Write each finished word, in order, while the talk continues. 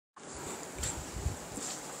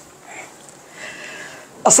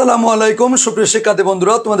আসসালামু আলাইকুম সুপ্রিয় শিক্ষার্থী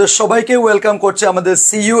বন্ধুরা, তোমাদের সবাইকে ওয়েলকাম করছি আমাদের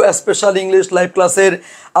সিইউ স্পেশাল ইংলিশ লাইভ ক্লাসের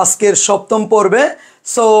আজকের সপ্তম পর্বে।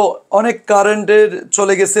 সো অনেক কারেন্টের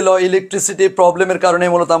চলে গেছিল, ইলেকট্রিসিটি প্রবলেমের কারণে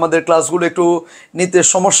মূলত আমাদের ক্লাসগুলো একটু নিতে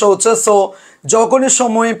সমস্যা হচ্ছে। সো যখনই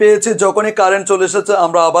সময় পেয়েছি, যখনই কারেন্ট চলে এসেছে,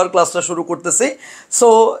 আমরা আবার ক্লাসটা শুরু করতেছি। সো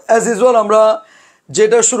অ্যাজ ইউজুয়াল আমরা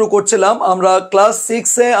যেটা শুরু করছিলাম, আমরা ক্লাস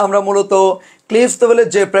 6-এ আমরা মূলত ক্লিপস লেভেলের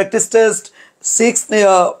যে প্র্যাকটিস টেস্ট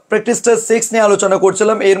 6 নিয়ে আলোচনা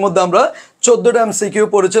করছিলাম। এর মধ্যে আমরা 14টা এমসিকিউ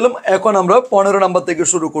পড়েছিলাম। এখন আমরা 15 নাম্বার থেকে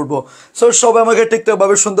শুরু করব। সো সবাই আমাকে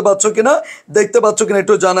ঠিকঠাকভাবে শুনতে পাচ্ছ কিনা, দেখতে পাচ্ছ কিনা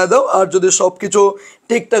একটু জানায় দাও। আর যদি সব কিছু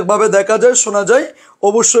ঠিকঠাকভাবে দেখা যায়, শোনা যায়,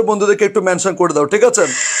 অবশ্যই বন্ধুদেরকে একটু মেনশন করে দাও, ঠিক আছে?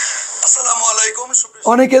 আসসালামু আলাইকুম।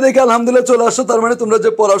 অনেকে দেখে আলহামদুলিল্লাহ চলে আসছো, তার মানে তোমরা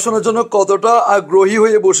যে পড়াশোনার জন্য কতটা আগ্রহী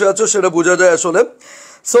হয়ে বসে আছো সেটা বোঝা যায় আসলে।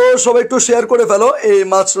 সো সবাই একটু শেয়ার করে ফেলো, এই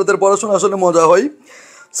মাঝরাতের পড়াশোনা আসলে মজা হয়।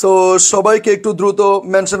 সো সবাইকে একটু দ্রুত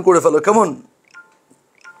মেনশন করে ফেলো, কেমন?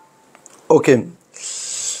 ওকে,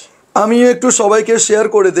 আমিও একটু সবাইকে শেয়ার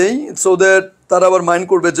করে দেই, সো দ্যাট তারা আবার মাইন্ড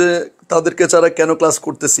করবে যে তাদেরকে ছাড়া কেন ক্লাস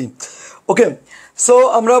করতেছি। ওকে, সো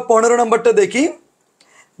আমরা 15 নাম্বারটা দেখি।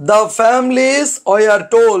 দ্য ফ্যামিলিজ ওয়ার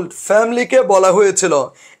টোল্ড, ফ্যামিলিকে বলা হয়েছিল।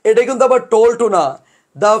 এটা কিন্তু আবার টোল্ড টু না,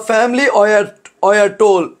 the family war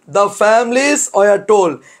told, the families war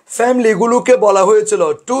told, ফ্যামিলিগুলোকে বলা হয়েছিল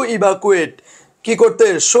টু ইভাকুয়েট, কি করতে?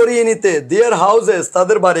 সরিয়ে নিতে, দেয়ার হাউসেস,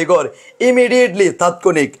 তাদের বাড়িঘর, ইমিডিয়েটলি,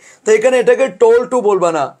 তাৎক্ষণিক। তো এখানে এটাকে টোল্ড টু বলবা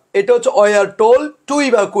না, এটা হচ্ছে ওয়ার টোল্ড টু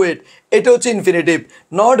ইভাকুয়েট, এটা হচ্ছে ইনফিনিটিভ,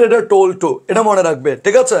 নট এটা টোল্ড টু, এটা মনে রাখবে,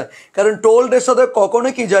 ঠিক আছে? কারণ টোল্ড এর সাথে কখনো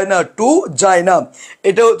কি যায় না, টু যায় না,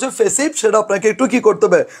 এটা হচ্ছে ফেসিভ, সেটা আপনাকে একটু কি করতে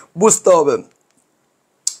হবে, বুঝতে হবে।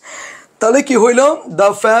 তাহলে কি হইল? দ্য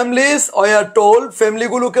ফ্যামিলিজ ওয়ার টোল্ড,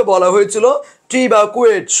 ফ্যামিলিগুলোকে বলা হয়েছিল টু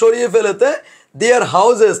ইভাকুয়েট, সরিয়ে ফেলতে, দেয়ার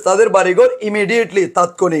হাউসেস, তাদের বাড়িঘর, ইমিডিয়েটলি,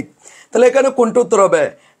 তাৎক্ষণিক। তাহলে এখানে কোনটা উত্তর হবে?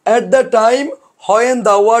 At the time when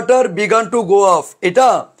the water began to go of, এটা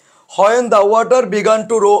when the water began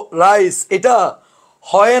to rice, এটা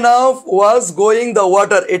when of was going the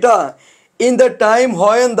water, এটা in the time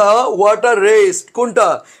when the water rest, কোনটা?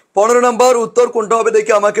 15 নম্বর উত্তর কোনটা হবে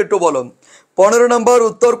দেখি আমাকে একটু বলো। 15 নম্বর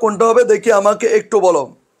উত্তর কোনটা হবে দেখি আমাকে একটু বলো।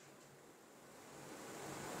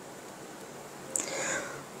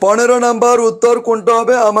 15 নাম্বার উত্তর কোনটা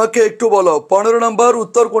হবে আমাকে একটু বলো। 15 নাম্বার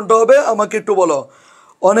উত্তর কোনটা হবে আমাকে একটু বলো।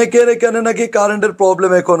 অনেকের এখানে নাকি কারেন্টের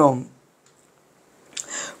প্রবলেম এখনো,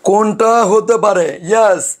 কোনটা হতে পারে?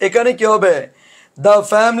 ইয়াস, এখানে কি হবে? দ্য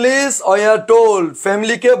ফ্যামিলিজ ওয়ার টোল্ড,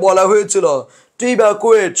 ফ্যামিলিকে বলা হয়েছিল টু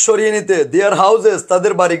ইভাকুয়েট, সরিয়ে নিতে, দেয়ার হাউসেস,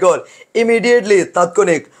 তাদের বাড়িঘর, ইমিডিয়েটলি,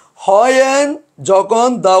 তাৎক্ষণিক, হোয়েন, যখন,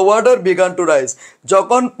 the water began to rise,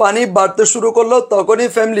 যখন পানি বাড়তে শুরু করলো তখনই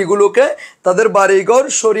ফ্যামিলিগুলোকে তাদের বাড়িঘর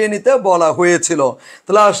সরিয়ে নিতে বলা হয়েছিল।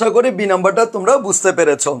 তাহলে আশা করি বি নাম্বারটা তোমরা বুঝতে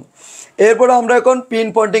পেরেছ। এরপর আমরা এখন পিন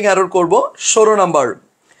পয়েন্টিং এরর করব। 16 number,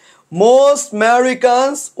 most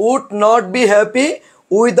Americans would not be happy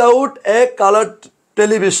without a color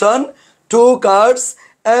television, 2 cars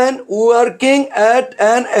and working at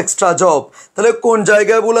an extra job। তাহলে কোন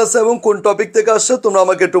জায়গায় বলেছে এবং কোন টপিক থেকে আসছে তোমরা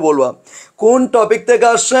আমাকে একটু বলবা। কোন টপিক থেকে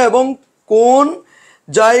আসছে এবং কোন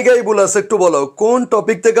জায়গায় বলেছে একটু বলো। কোন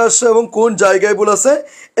টপিক থেকে আসছে এবং কোন জায়গায় বলেছে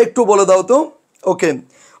একটু বলে দাও তো। ওকে,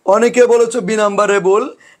 অনেকে বলেছো বি নাম্বারে ভুল,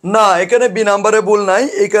 না এখানে বি নাম্বারে ভুল নাই,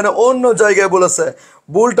 এখানে অন্য জায়গায় বলেছে।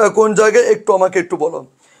 ভুলটা কোন জায়গায় একটু আমাকে একটু বলো।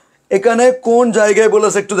 এখানে কোন জায়গায়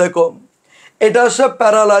বলেছে একটু দেখো। এটা আসছে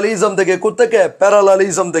প্যারালালিজম থেকে। কোথেকে?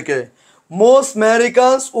 প্যারালালিজম থেকে। Most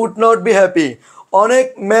Americans would not be happy, অনেক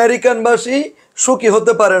আমেরিকানবাসী সুখী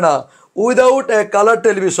হতে পারে না উইদাউট এ কালার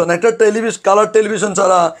টেলিভিশন, একটা কালার টেলিভিশন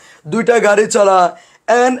ছাড়া, 2টা গাড়ি ছাড়া,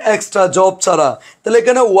 অ্যান এক্সট্রা জব ছাড়া। তাহলে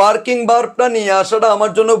এখানে ওয়ার্কিং ভার্বটা নিয়ে আসাটা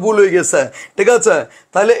আমার জন্য ভুল হয়ে গেছে, ঠিক আছে?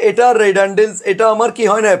 তাহলে এটা রেডান্ডেন্স, এটা আমার কি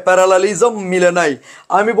হয় না, প্যারালালিজম মিলে নাই।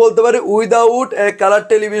 আমি বলতে পারি without a colour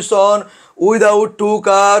television, without 2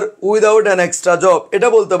 car, without an extra job, এটা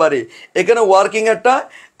বলতে পারি। এখানে ওয়ার্কিং একটা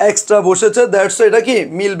এক্সট্রা বসেছে, দ্যাটস এটা কি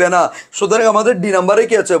মিলবে না। সুতরাং আমাদের ডি নাম্বারে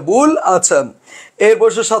কি আছে? ভুল আছে। এরপর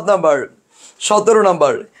 7 number, 17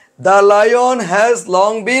 number, the lion has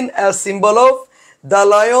long bin uh symbol of, the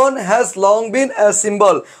lion has long bin uh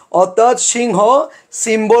symbol, অর্থাৎ সিংহ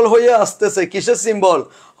সিম্বল হয়ে আসতেছে, কিসের symbol?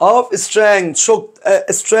 Of strength,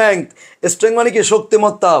 strength, strength মানে কি?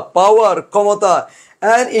 শক্তিমত্তা, পাওয়ার, ক্ষমতা।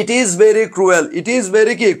 And it is very cruel, it is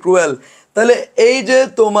very কি? Cruel. তাহলে এই যে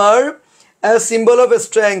তোমার symbol of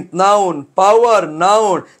strength noun, power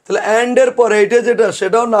noun, তাহলে অ্যান্ড এর পরে এটা যেটা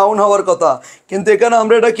সেটাও নাউন হওয়ার কথা, কিন্তু এখানে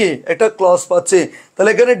আমরা এটা কি একটা ক্লজ পাচ্ছি। তাহলে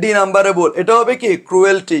এখানে ডি নাম্বারে বল, এটা হবে কি?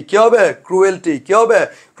 ক্রুয়েলটি। কি হবে? ক্রুয়েলটি। কি হবে?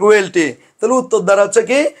 ক্রুয়েলটি। তাহলে উত্তর দাঁড়াচ্ছে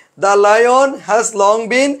কি? The lion has long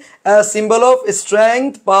been a symbol of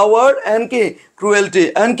strength, power and কি cruelty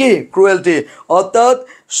and কি cruelty অর্থাৎ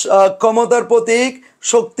ক্ষমতার প্রতীক,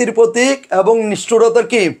 শক্তির প্রতীক এবং নিষ্ঠুরতার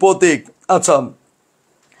কি প্রতীক। আচ্ছা,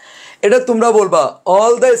 এটা তোমরা বলবা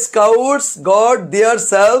all the scouts got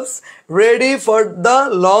themselves ready for the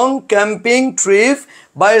long camping trip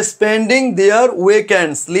by spending their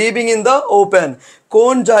weekends living in the open।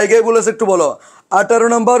 কোন জায়গায় বলেছে একটু বলো। 18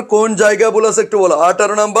 নম্বর কোন জায়গায় বলেছে একটু বলো।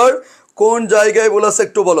 18 নম্বর কোন জায়গায় বলেছে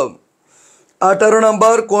একটু বলো। 18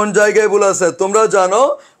 নম্বর কোন জায়গায় বলেছে? তোমরা জানো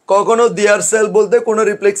কখনো দেয়ার সেলফ বলতে কোনো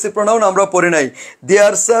রিফ্লেক্সিভ প্রোনাউন আমরা পড়ি নাই।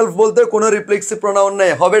 দেয়ার সেলফ বলতে কোনো রিফ্লেক্সিভ প্রোনাউন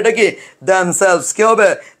নেই, হবে এটা কি themselves। কি হবে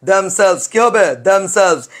themselves, কি হবে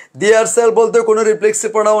themselves। দেয়ার সেলফ বলতে কোনো রিফ্লেক্সিভ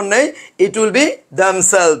প্রোনাউন নেই, ইট উইল বি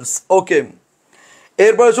themselves। ওকে,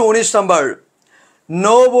 এরপর হচ্ছে 19 নম্বর।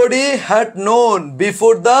 Nobody had known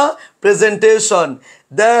before the presentation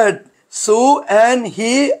that Sue and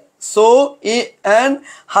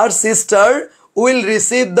her sister will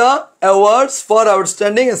receive the awards for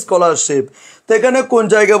outstanding scholarship। তো এখানে কোন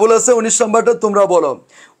জায়গায় বলেছে 19 নম্বরটা তোমরা বলো।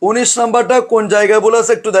 19 নম্বরটা কোন জায়গায়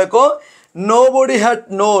বলেছে একটু দেখো। nobody had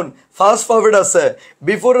known first perfect আছে,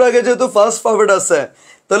 বিফোর এর আগে যেহেতু ফার্স্ট পারফেক্ট আছে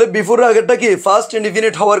তাহলে বিফোর এর আগেরটা কি ফার্স্ট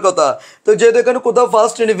ইনডিফিনিট হওয়ার কথা। তো যেহেতু এখানে কোথাও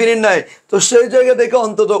ফার্স্ট ইনডিফিনিট নাই, তো সেই জায়গা দেখে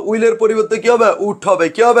অন্তত উইলের পরিবর্তে কি হবে উড হবে।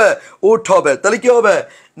 কি হবে উড হবে। তাহলে কি হবে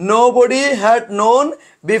nobody had known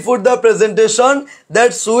before the presentation that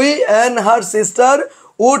Sue and her sister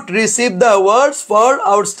would receive the awards for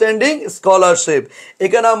outstanding scholarship।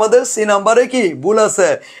 এখানে আমাদের সি নাম্বারে কি ভুল আছে।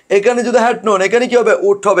 এখানে যদি had known, এখানে কি হবে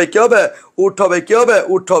উড হবে। কি হবে উড হবে। কি হবে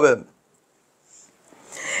উড হবে।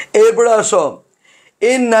 এরপরে আসো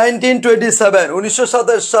in 1927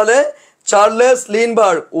 1927 সালে Charles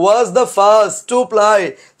লিন্ডবার্গ was the first to fly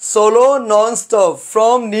solo non-stop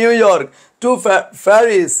from New York to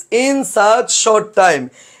Paris in such short time।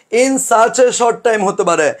 in such a short time হতে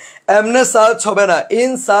পারে, এমনে সার্চ হবে না। in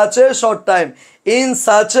such a short time, in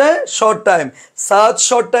such a short time, such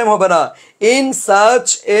short time হবে না, in such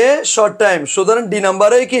a short time। সুতরাং D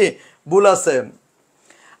নাম্বারে কি ভুল আছে।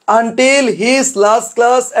 until his last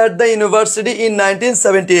class at the university in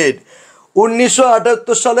 1978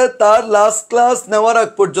 1978 সালে তার লাস্ট ক্লাস নেওয়ার আগ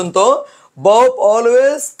পর্যন্ত Bob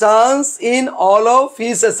always turns in all of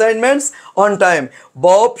his assignments on time।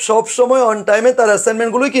 Bob সব সময় অন টাইমে তার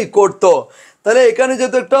অ্যাসাইনমেন্টগুলো কি করতো। তাহলে এখানে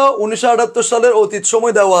যেহেতু একটা 1978 সালের অতীত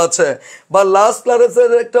সময় দেওয়া আছে বা লাস্ট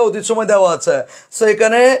ক্লাসের একটা অতীত সময় দেওয়া আছে, সো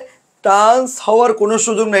এখানে টার্নস হওয়ার কোনো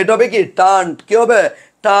সুযোগ নেই, এটা হবে কি টার্নড। কি হবে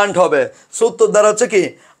টার্নড হবে। সো উত্তর দাঁড়াচ্ছে কি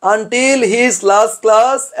until his last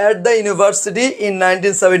class at the university in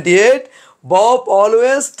 1978 Bob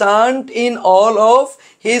always turned in all of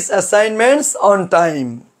his assignments on time।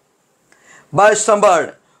 22 number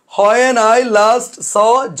when I last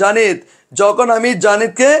saw Janet, যখন আমি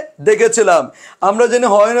জানিতকে দেখেছিলাম। আমরা জানি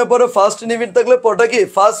when এর পরে ফার্স্ট ইনডিফিনিট থাকলে পরটা কি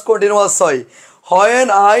ফার্স্ট কন্টিনিউয়াস হয়। when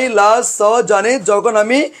I last saw Janet, যখন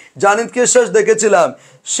আমি জানিতকে শেষ দেখেছিলাম।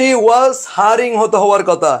 she was hurrying হতে হওয়ার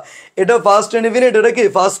কথা, এটা ফার্স্ট ইনডিফিনিট, এটা কি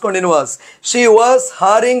first continuous. she was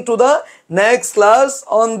hurrying to the next class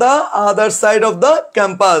on the other side of the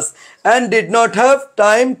campus and did not have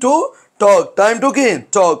time to talk। time to কি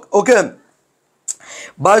talk। ওকে,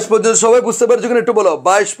 22 পর্যন্ত সবাই বুঝতে পেরেছো কিনা একটু বলো।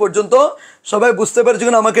 22 পর্যন্ত সবাই বুঝতে পেরেছো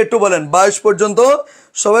কিনা আমাকে একটু বলেন। 22 পর্যন্ত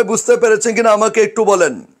সবাই বুঝতে পেরেছেন কিনা আমাকে একটু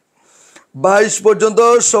বলেন। 22 পর্যন্ত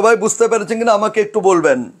সবাই বুঝতে পেরেছেন কিনা আমাকে একটু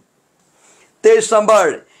বলবেন। 23 number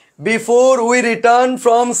before we return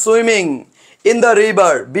from swimming in the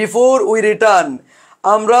river, before we return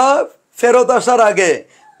আমরা ফেরত আসার আগে,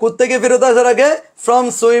 কোত্থেকে ফেরত আসার আগে from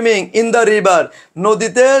swimming in the river,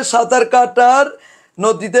 নদীতে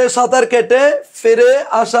সাঁতার কেটে ফিরে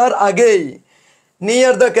আসার আগেই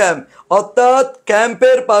নিয়ার দ্য ক্যাম্প অর্থাৎ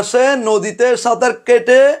ক্যাম্পের পাশে নদীতে সাঁতার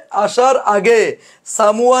কেটে আসার আগে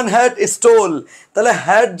সামওয়ান হ্যাড স্টোল। তাহলে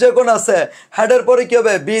হ্যাড যখন আছে হ্যাডের পরে কি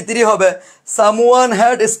হবে বি3 হবে। Someone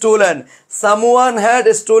had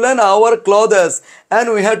stolen hour clothes and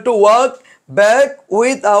we had to walk back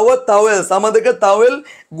with our towels, আমাদেরকে টাওয়েল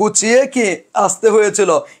গুছিয়ে কি আসতে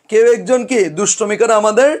হয়েছিল। কেউ একজন কি দুষ্টমি করে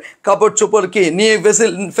আমাদের কাপড় চোপড় কি নিয়ে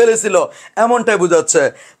ফেলেছিল এমনটাই বোঝাচ্ছে।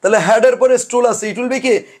 তাহলে হ্যাডের পরে স্টুল আছে, ইট উইল বি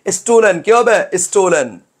কি স্টোলেন। কি হবে stolen.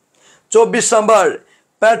 24 number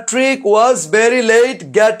Patrick was very late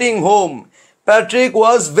getting home, Patrick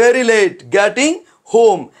was very late getting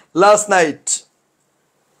home last night.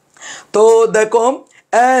 তো দেখো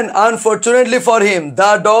and unfortunately for him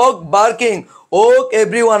the dog barking woke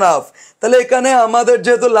everyone up। তাহলে এখানে আমাদের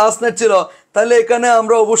যেহেতু লাস্ট নাইট ছিল তাহলে এখানে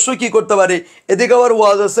আমরা অবশ্যই কি করতে পারি, এদিকে আবার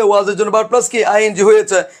ওয়াজ আছে, ওয়াজের জন্য ভার্ব প্লাস কি আইএনজি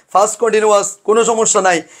হয়েছে, ফার্স্ট কন্টিনিউয়াস, কোনো সমস্যা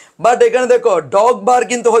নাই। বাট এখানে দেখো ডগ বার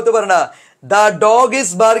কিন্তু হতে পারে না, দ্য ডগ ইজ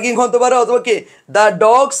বার্কিং হতে পারে, অথবা কি দ্য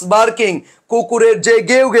ডগস বার্কিং, কুকুরের যে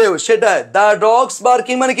গেউ গেউ সেটা, দ্য ডগস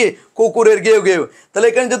বার্কিং মানে কি কুকুরের গেউ গেউ। তাহলে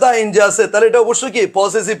এখানে যদি আইএনজি আছে তাহলে এটা অবশ্যই কি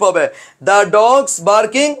পসেসিভ হবে। The dogs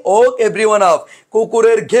barking okay everyone up,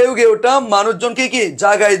 কুকুরের ঘেউ ঘেউটা মানুষজনকে কি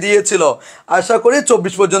জাগায় দিয়েছিল। আশা করি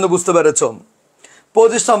 24 পর্যন্ত বুঝতে পেরেছো।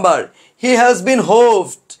 25 number, he has been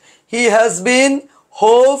হোভড, he has been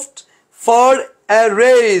হোভড for a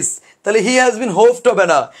race. তাহলে হি হ্যাজ বিন হোভড হবে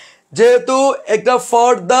না, যেহেতু একটা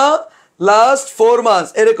ফর দ্য লাস্ট 4 মান্থস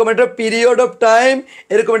এরকম একটা পিরিয়ড অফ টাইম,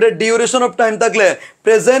 এরকম একটা ডিউরেশন অফ টাইম থাকলে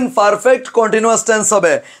প্রেজেন্ট পারফেক্ট কন্টিনিউয়াস টেন্স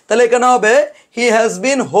হবে। তাহলে এখানে হবে he has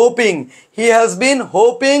been hoping, he has been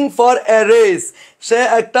hoping for a race, সে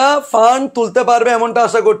একটা ফান্ড তুলতে পারবে এমনটা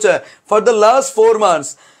আশা করছে for the last 4 months,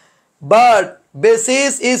 but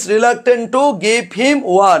basis is reluctant to give him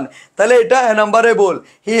one. তাহলে এটা এ নাম্বারে বল,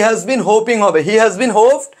 হি হ্যাজ বিন হোপিং হবে, হি হ্যাজ বিন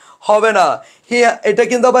হোপড হবে না। এটা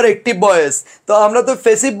কিন্তু আবার অ্যাক্টিভ ভয়েস, তো আমরা তো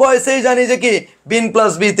প্যাসিভ ভয়েসেই জানি যে কি বিন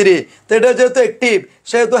প্লাস বি থ্রি, তো এটা যেহেতু অ্যাক্টিভ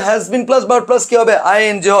সেহেতু has been plus verb plus কি হবে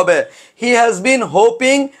আইএনজি হবে। He has been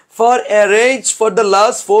hoping for a range for the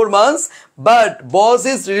last 4 months but boss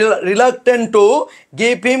is reluctant to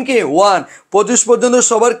give him কি ওয়ান। 25 পর্যন্ত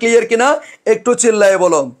সবার ক্লিয়ার কিনা একটু চিল্লায়ে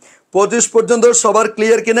বলো। 25 পর্যন্ত সবার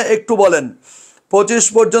ক্লিয়ার কিনা একটু বলেন। 25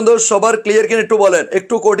 পর্যন্ত সবার ক্লিয়ার কিনা একটু বলেন।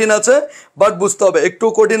 একটু কঠিন আছে বাট বুঝতে হবে, একটু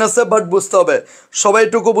কঠিন আছে বাট বুঝতে হবে। সবাই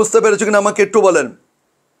একটু বুঝতে পেরেছো কিনা আমাকে একটু বলেন।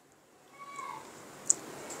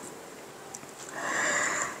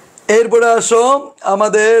 এরপরে আসো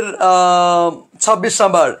আমাদের 26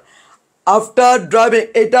 নাম্বার, আফটার ড্রাইভিং।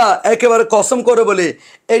 এটা একেবারে কসম করে বলি,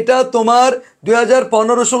 এটা তোমার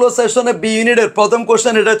 2015-16 সেশনে বি ইউনিটের প্রথম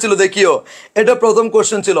কোশ্চেন এটা ছিল, দেখিও এটা প্রথম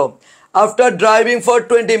কোশ্চেন ছিল। After driving for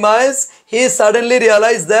 20 miles, he suddenly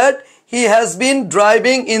realized that he has been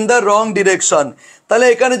driving in the wrong direction. তাহলে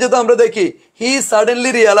এখানে যদি আমরা দেখি he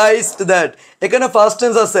suddenly realized that, এখানে ফার্স্ট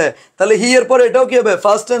টেন্স আছে, তাহলে হি এর পর এটাও কি হবে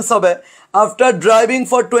ফার্স্ট টেন্স হবে। After driving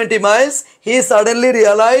for 20 miles, he suddenly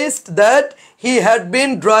realized that he had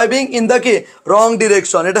been driving in the কি wrong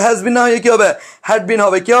direction. এটা has been না হয়ে কি হবে had been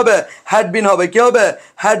হবে, কি হবে had been হবে, কি হবে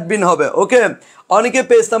had been হবে। ওকে, অনেকে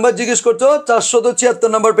পেজ নাম্বার জিজ্ঞেস করছো, 476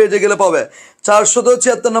 নাম্বার পেজে গেলে পাবে,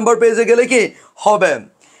 476 নাম্বার পেজে গেলে কি হবে।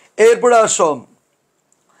 এরপরে আসো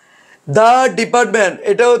দ্য ডিপার্টমেন্ট,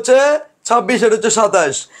 এটা হচ্ছে 26, এটা হচ্ছে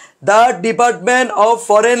 27। The department of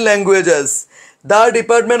foreign languages, the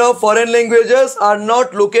department of foreign languages are not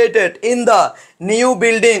located in the new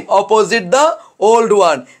building opposite the old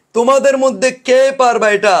one. তোমাদের মধ্যে কে পারবা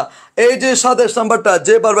এটা, এই যে 27 নাম্বারটা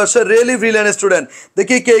যে পারবা সে রিয়েলি ব্রিলিয়ান্ট স্টুডেন্ট।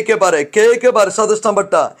 দেখি কে কে পারে, কে কে পারে 27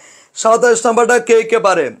 নাম্বারটা, 27 নাম্বারটা কে কে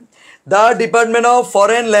পারে। The department of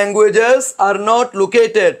foreign languages are not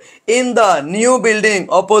located in the new building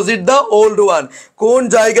opposite the old one. কোন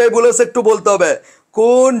জায়গায় বলেছে একটু বলতে হবে,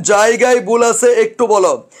 কোন জায়গায় ভুল আছে একটু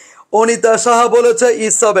বলো। অনিতা সাহা বলেছে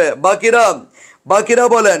ইস হবে, বাকিরা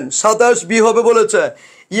বলেন 27 বি হবে বলেছে।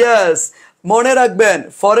 ইয়েস, মনে রাখবেন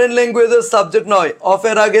ফরেন ল্যাঙ্গুয়েজের সাবজেক্ট নয়,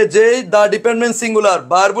 অফের আগে যেই দ্য ডিপার্টমেন্ট সিঙ্গুলার,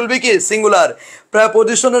 বার বলবি কি সিঙ্গুলার,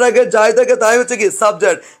 প্রেপোজিশনের আগে যাই থাকে তাই হচ্ছে কি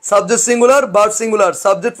সাবজেক্ট, সাবজেক্ট সিঙ্গুলার বার সিঙ্গুলার,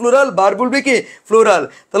 সাবজেক্ট প্লুরাল বার বলবি কি প্লুরাল।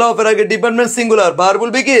 তাহলে অফের আগে ডিপার্টমেন্ট সিঙ্গুলার, বার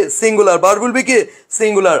বলবি কি সিঙ্গুলার, বার বলবি কি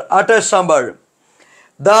singular. 28 number,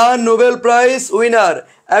 the Nobel Prize winner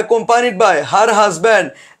accompanied by her husband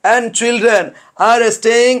and children are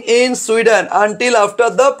staying in Sweden until after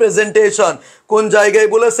the presentation. কোন জায়গায়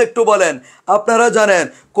বলেছে একটু বলেন। আপনারা জানেন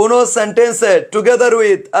কোন সেন্টেন্সে together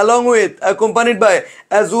with, along with, accompanied by,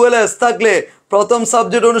 as well as থাকলে প্রথম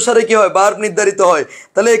সাবজেক্ট অনুসারে কি হয় ভার্ব নির্ধারিত হয়।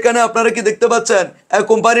 তাহলে এখানে আপনারা কি দেখতে পাচ্ছেন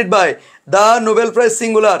accompanied by the Nobel prize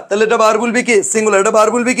singular, তাহলে এটা বার বলবি কি সিঙ্গুলার, এটা বার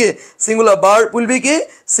বলবি কি সিঙ্গুলার, বার বলবি কি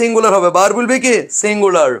সিঙ্গুলার হবে, বার বলবি কি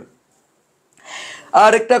সিঙ্গুলার।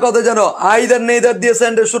 আর একটা কথা জানো, আইদার নেইদার দিয়ে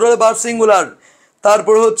সেন্টেন্স শুরু হলে বার সিঙ্গুলার,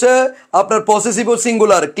 তারপর হচ্ছে আপনার পসেসিভ ও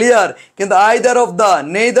সিঙ্গুলার, ক্লিয়ার। কিন্তু either of the,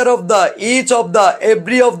 neither of the, each of the,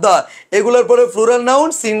 every of the এগুলোর পরে প্লুরাল নাউন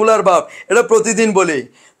সিঙ্গুলার ভার্ব, এটা প্রতিদিন বলি।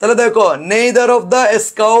 তাহলে দেখো neither of the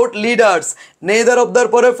scout leaders, neither of দার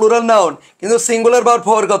পরে প্লুরাল নাউন কিন্তু সিঙ্গুলার ভার্ব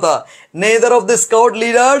হওয়ার কথা। Neither of the scout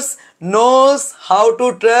leaders নোস how to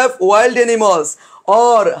trap wild animals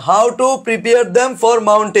or how to prepare them for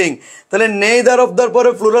mounting। তাহলে neither of the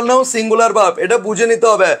পরে plural noun singular verb, এটা বুঝে নিতে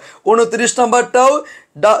হবে। 29 নাম্বারটাও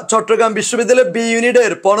চট্টগ্রাম বিশ্ববিদ্যালয়ের বি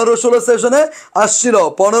ইউনিটের 15-16 সেশনে আসছিল,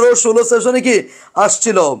 15-16 সেশনে কি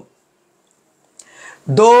আসছিল।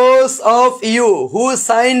 those of you who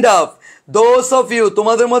signed up, those of you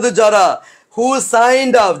তোমাদের মধ্যে যারা হু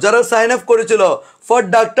সাইন্ড আপ যারা সাইন আপ করেছিল for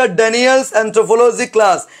doctor Daniels anthropology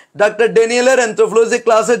class doctor ড্যানিয়েলের anthropology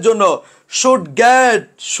ক্লাসের জন্য শুড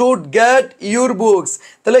গেট ইউর বুকস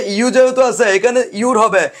তাহলে ইউ যেহেতু আছে এখানে ইউর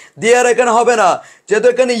হবে দেয়ার এখানে হবে না যেহেতু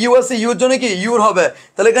এখানে ইউ আছে ইউর জন্য কি ইউর হবে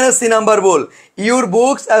তাহলে এখানে C number ball your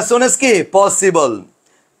books as soon as কি পসিবল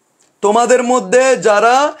তোমাদের মধ্যে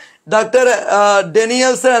যারা ডাক্তার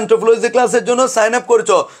ড্যানিয়েলসের অ্যানথ্রোপোলজি ক্লাসের জন্য সাইন আপ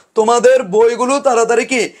করছো তোমাদের বইগুলো তাড়াতাড়ি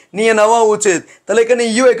কি নিয়ে নেওয়া উচিত তাহলে এখানে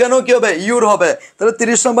ইউ এখানেও কি হবে ইউর হবে তাহলে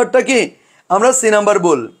 30 নম্বরটা কি আমরা C number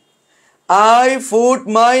ball I put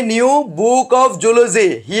my new book of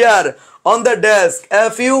zoology here on the desk a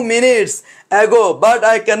few minutes ago but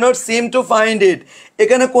I cannot seem to find it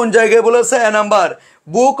এখানে কোন জায়গায় বলেছে এ নাম্বার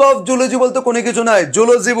বুক অফ জুলজি বলতে কোনো কিছু নাই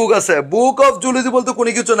জুলজি বুক আছে বুক অফ জুলজি বলতে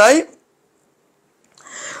কোনো কিছু নাই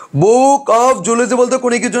বুক অফ জুলজি বলতে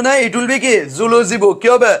কোনো কিছু নাই ইট উইল বি কি জুলজি বুক কি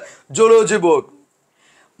হবে জুলজি বুক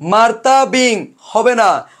মার্তা বিং হবে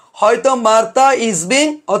না হয়তো মার্তা ইজ বিং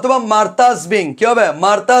অথবা মার্তাস বিং কি হবে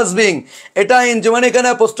মার্তাস বিং এটা ইনজি মানে এখানে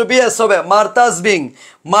অ্যাপোস্ট্রফি এস হবে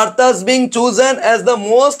মার্তাস being chosen as the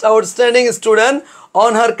most outstanding student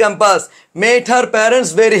on her campus made her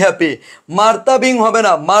parents very happy মার্তা being হবে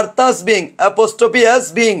না মার্তাস বিং অ্যাপোস্ট্রফি এস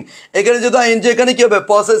বিং এখানে যদি ইনজি এখানে কি হবে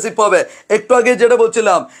পসেসিভ হবে একটু আগে যেটা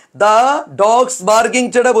বলছিলাম দ্য ডগস বার্গিং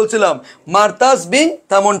যেটা বলছিলাম মার্তাস বিং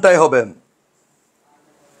তেমনটাই হবে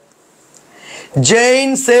জেইন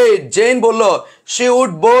সেড জেইন বললো she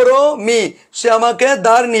would borrow me সে আমাকে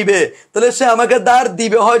ধার নিবে তাহলে সে আমাকে ধার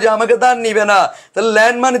দিবে হয় যে আমাকে ধার নিবে না তাহলে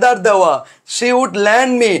ল্যান্ড মানে ধার দেওয়া she would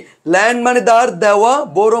lend me land মানে ধার দেওয়া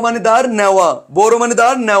borrow মানে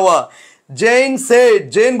ধার নেওয়া জেইন সেড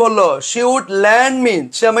জেইন বললো she would lend me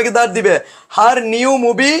সে আমাকে ধার দিবে her new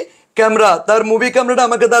movie ক্যামেরা তার মুভি ক্যামেরাটা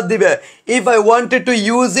আমাকে ধার দিবে if I wanted to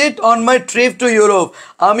use it on my trip to Europe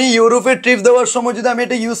আমি ইউরোপে ট্রিপ দেওয়ার সময় যদি আমি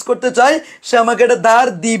এটা ইউজ করতে চাই সে আমাকে এটা ধার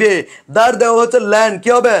দিবে ধার দেওয়া হচ্ছে ল্যান্ড কি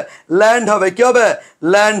হবে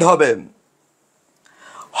ল্যান্ড হবে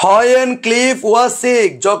হয়েন ক্লিফ ওয়াজ সিক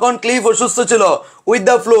যখন ক্লিফ অসুস্থ ছিল উইথ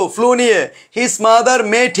দ্য ফ্লু নিয়ে হিজ মাদার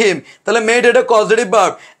মেড হিম তাহলে মেড এটা positive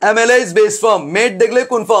verb MLA is base form made দেখলে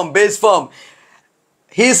কোন form base form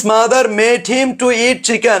His mother made him to eat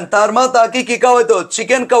chicken তার মা তাকে কি খাওয়াইতো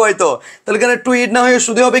চিকেন খাওয়াইতো তাহলে এখানে টু ইট না হয়ে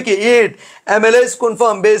শুধু হবে কি ইট এমএলএস কোন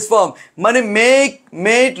ফর্ম বেস ফর্ম মানে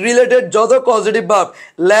মেড রিলেটেড যত পজিটিভ ভার্ব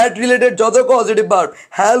ল্যাড রিলেটেড যত পজিটিভ ভার্ব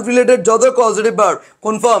হেল্প রিলেটেড যত পজিটিভ ভার্ব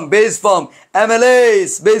কোন form base form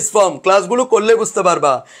MLS base form ক্লাসগুলো করলে বুঝতে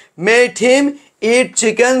পারবা made him it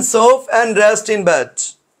chicken soap and rest in bed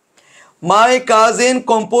My cousin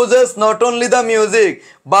composes not only the music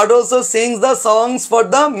but also sings the songs for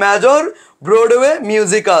the major Broadway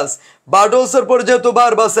musicals. But also পর যেহেতু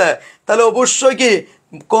বার বসে তাহলে অবশ্যই কি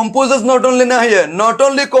composes not only না হয়ে not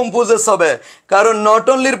only composes হবে কারণ not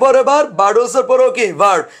only এর পরে বার but also এর পরেও কি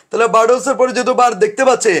verb তাহলে but also এর পরে যেহেতু বার দেখতে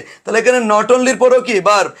পাচ্ছি তাহলে এখানে not only এর পরেও কি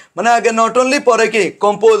verb মানে আগে not only পরে কি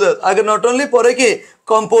composes আগে not only পরে কি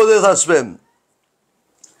composes আসবে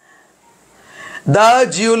The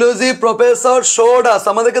geology professor showed us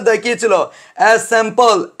আমাদেরকে দেখিয়েছিল as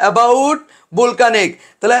sample about volcanic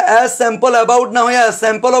তাহলে as sample about না হয়ে as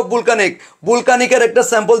sample of volcanic এর একটা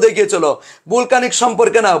স্যাম্পল দেখিয়েছিল volcanic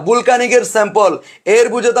সম্পর্কে না volcanic এর স্যাম্পল এর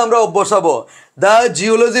বুঝে তো আমরা বসাবো The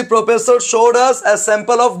geology professor showed us a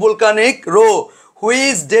sample of volcanic rock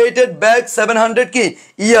which dated back 700 কি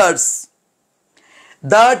years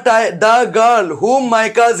The girl whom my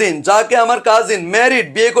cousin যাকে আমার কাজিন ম্যারিড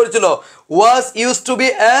বিয়ে করেছিল was used to be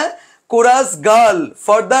a chorus girl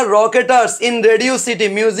for the Rocketers in Radio City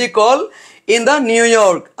Music Hall in the New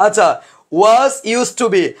York আচ্ছা was used to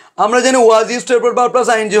be আমরা জানি was used to এর পর plus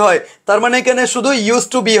ING হয় তার মানে এখানে শুধু used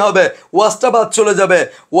to be হবে was টা বাদ চলে যাবে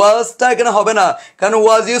was টা এখানে হবে না কারণ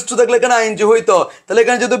was used to থাকলে এখানে আইএনজি হইতো তাহলে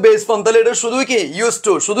এখানে যেহেতু বেস ফর্ম তাহলে এটা শুধুই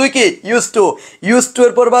কি used to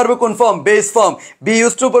এর পর বাড়বে কোন form base form be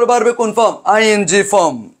used to পর বাড়বে কোন form ING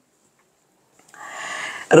form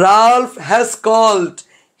Ralph has called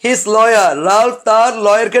his lawyer Ralph তার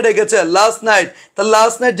লয়ারকে ডেকেছে last night তার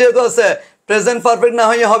last night যেহেতু আছে প্রেজেন্ট পারফেক্ট না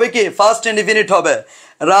হয়ে হবে কি ফার্স্ট ইনডিফিনিট হবে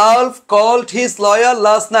Ralph called his lawyer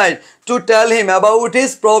last night to tell him about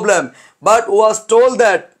his problem but was told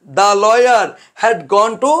that the lawyer had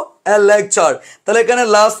gone to a lecture তাহলে এখানে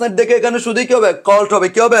last night দেখে এখানে শুধু কি হবে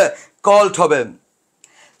called হবে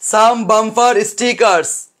Some bumper stickers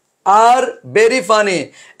are very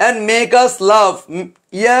funny and make us laugh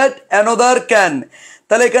yet another can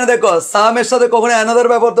তাহলে এখানে দেখো সামের সাথে কখনো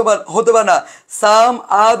অ্যানাদার ব্যবহার হতে পারে না, সাম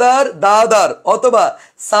আদার দা আদার অথবা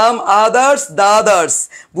সাম আদার্স দা আদার্স।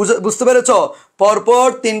 বুঝতে পেরেছো? পরপর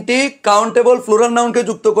তিনটি কাউন্টেবল প্লুরাল নাউনকে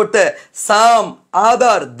যুক্ত করতে সাম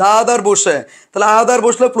আদার দা আদার বসে, তাহলে আদার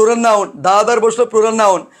বসলো প্লুরাল নাউন, দা আদার বসলো প্লুরাল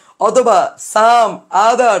নাউন, অথবা সাম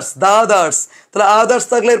আদার্স দা আদার্স, তাহলে আদার্স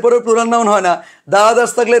থাকলে এরপরে প্লুরাল নাউন হয় না, দা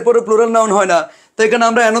আদার্স থাকলে এরপরে প্লুরাল নাউন হয় না। তো এখানে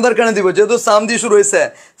আমরা অ্যানাদার কেন দিব? যেহেতু সাম দিয়ে শুরু হয়েছে।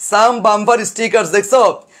 সাম বাম্পার স্টিকার্স, দেখছো?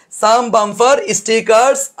 সাম bumper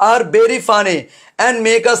stickers are very funny and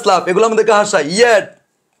make আস লাফ, এগুলো আমাদেরকে হাসায়। ইয়েট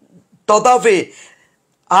তথাপি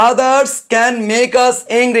others can make us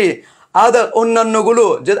angry, আদার অন্যান্যগুলো,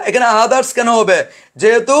 যে এখানে আদার্স কেন হবে?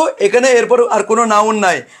 যেহেতু এখানে এরপর আর কোনো নাউন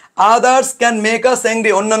নাই। Others can make us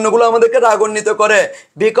angry, অন্যান্যগুলো আমাদেরকে রাগান্বিত করে,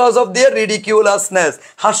 বিকজ অফ দিয়ার রিডিকিউলাসনেস,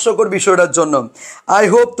 হাস্যকর বিষয়টার জন্য। আই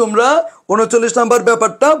হোপ তোমরা 39 নম্বর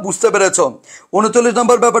ব্যাপারটা বুঝতে পেরেছো। 39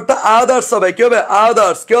 নম্বর ব্যাপারটা আদার্স হবে, কি হবে?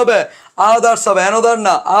 আদার্স, কি হবে? আদার্স হবে, অ্যানাদার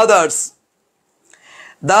না, others.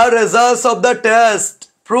 The results of the test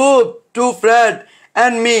proved to Fred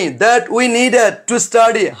and me that we needed to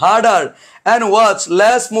study harder and watch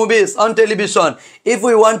less movies on television if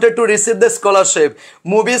we wanted to receive the scholarship.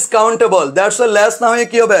 Movies countable, that's why less না হয়ে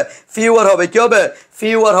কি হবে? Fewer হবে, কি হবে?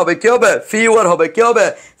 Fewer হবে, কি হবে? Fewer হবে, কি হবে?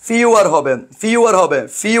 Fewer হবে, fewer হবে,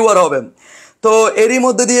 fewer হবে। তো এরই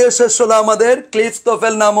মধ্যে দিয়ে শেষ হলো আমাদের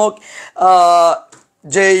ক্লিফটোফেল নামক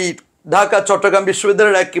যেই ঢাকা চট্টগ্রাম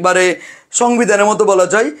বিশ্ববিদ্যালয়ের একেবারে সংবিধানের মতো বলা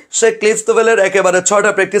যায়, সে ক্লিফটোফেলের একেবারে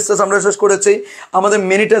 6টা প্র্যাকটিস টেস্ট আমরা শেষ করেছি। আমাদের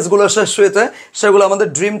মিনি টেস্টগুলো শেষ হয়েছে, সেগুলো আমাদের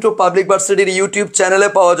ড্রিম টু পাবলিক ভার্সিটির ইউটিউব চ্যানেলে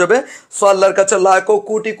পাওয়া যাবে। সো আল্লাহর কাছে লাখো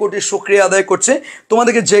কোটি কোটি শুকরিয়া আদায় করছি,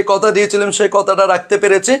 তোমাদেরকে যে কথা দিয়েছিলাম সেই কথাটা রাখতে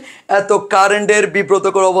পেরেছি। এত কারেন্টের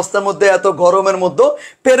বিব্রতকর অবস্থার মধ্যে, এত গরমের মধ্যে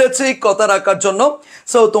পেরেছি কথা রাখার জন্য।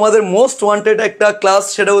 সো তোমাদের মোস্ট ওয়ান্টেড একটা ক্লাস,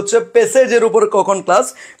 সেটা হচ্ছে প্যাসেজের উপর কখন ক্লাস,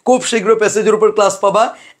 খুব শীঘ্র প্যাসেজের উপর ক্লাস পাবা,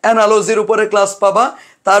 অ্যানালজির উপরে ক্লাস পাবা,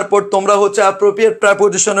 তারপর তোমরা হচ্ছে অ্যাপ্রোপ্রিয়েট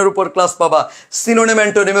প্রেপোজিশনের উপর ক্লাস পাবা, সিনোনিম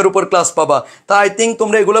অ্যান্টোনিমের উপর ক্লাস পাবা। তা আই থিঙ্ক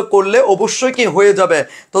তোমরা এগুলো করলে অবশ্যই কি হয়ে যাবে।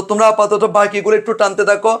 তো তোমরা আপাতত বাকিগুলো একটু টানতে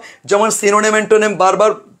থাকো, যেমন সিনোনিম অ্যান্টোনিম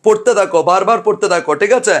বারবার পড়তে থাকো, বারবার পড়তে থাকো,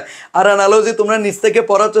 ঠিক আছে? আর অ্যানালজি তোমরা নিজ থেকে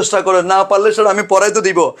পড়ার চেষ্টা করো, না পারলে সেটা আমি পড়াই তো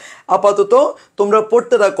দিব। আপাতত তোমরা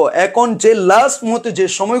পড়তে থাকো। এখন যে লাস্ট মুহূর্তে যে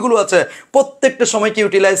সময়গুলো আছে, প্রত্যেকটা সময়কে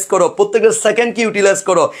ইউটিলাইজ করো, প্রত্যেকটা সেকেন্ডকে ইউটিলাইজ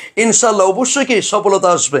করো, ইনশাল্লাহ অবশ্যই কি সফলতা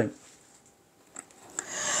আসবে।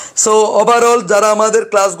 সো ওভারঅল যারা আমাদের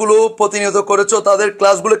ক্লাসগুলো প্রতিনিয়ত করেছো, তাদের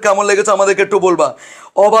ক্লাসগুলো কেমন লেগেছে আমাদেরকে একটু বলবা।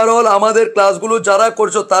 ওভারঅল আমাদের ক্লাসগুলো যারা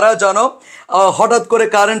করছো তারা জানো হঠাৎ করে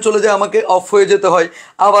কারেন্ট চলে যায়, আমাকে অফ হয়ে যেতে হয়,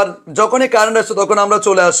 আবার যখনই কারেন্ট আসে তখন আমরা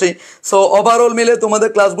চলে আসি। সো ওভারঅল মিলে তোমাদের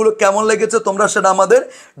ক্লাসগুলো কেমন লেগেছে তোমরা সেটা আমাদের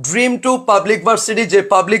ড্রিম টু পাবলিক ভার্সিটি যে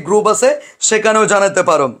পাবলিক গ্রুপ আছে সেখানেও জানাতে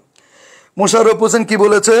পারো। মুশাররফ হোসেন কি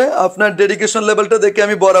বলেছে? আপনার ডেডিকেশন লেভেলটা দেখে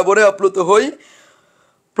আমি বরাবরে আপ্লুত হই।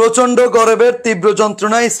 প্রচন্ড গরমের তীব্র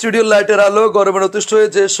যন্ত্রণায় স্টুডিও লাইটের আলো গরমের অতিষ্ঠ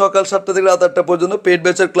হয়ে যে সকাল 7টা থেকে রাত 8টা পর্যন্ত পেড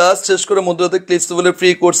ব্যাচের ক্লাস শেষ করে মধ্যরাতে ক্লিফটোফেলের ফ্রি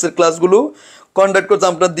কোর্সের ক্লাসগুলো কন্ডাক্ট করতে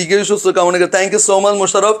আপনার দিকেই সুস্থ কামনা করি। Thank you so much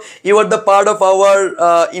Musharraf, you are the part of our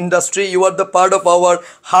industry, you are the part of our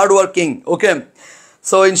hard working. Okay,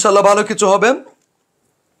 so ইনশাল্লাহ ভালো কিছু হবে।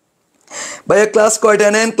 ভাইয়া ক্লাস কয়টা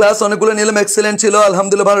নেন? ক্লাস অনেকগুলো নিলাম, এক্সেলেন্ট ছিল,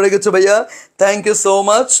 আলহামদুলিল্লাহ ভালো লেগেছে ভাইয়া, থ্যাংক ইউ সো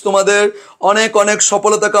মাচ। তোমাদের অনেক অনেক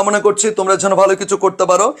সফলতা কামনা করছি, তোমরা যেন ভালো কিছু করতে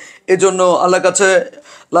পারো, এজন্য আল্লাহর কাছে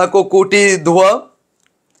লাখো কোটি দোয়া।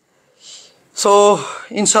 সো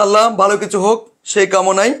ইনশাল্লাহ ভালো কিছু হোক সেই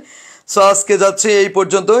কামনাই। সো আজকে যাচ্ছি এই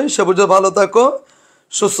পর্যন্তই, সে পর্যন্ত ভালো থাকো,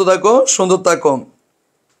 সুস্থ থাকো, সুন্দর থাকো,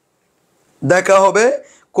 দেখা হবে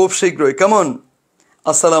খুব শীঘ্রই। কেমন?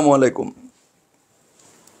 আসসালামু আলাইকুম।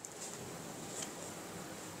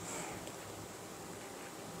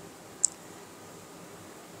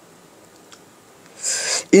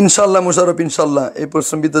 ইনশাল্লাহ মুশাররফ, ইনশাল্লাহ এই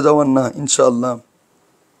পরিশ্রম বিতে যাওয়ার না, ইনশাল্লাহ।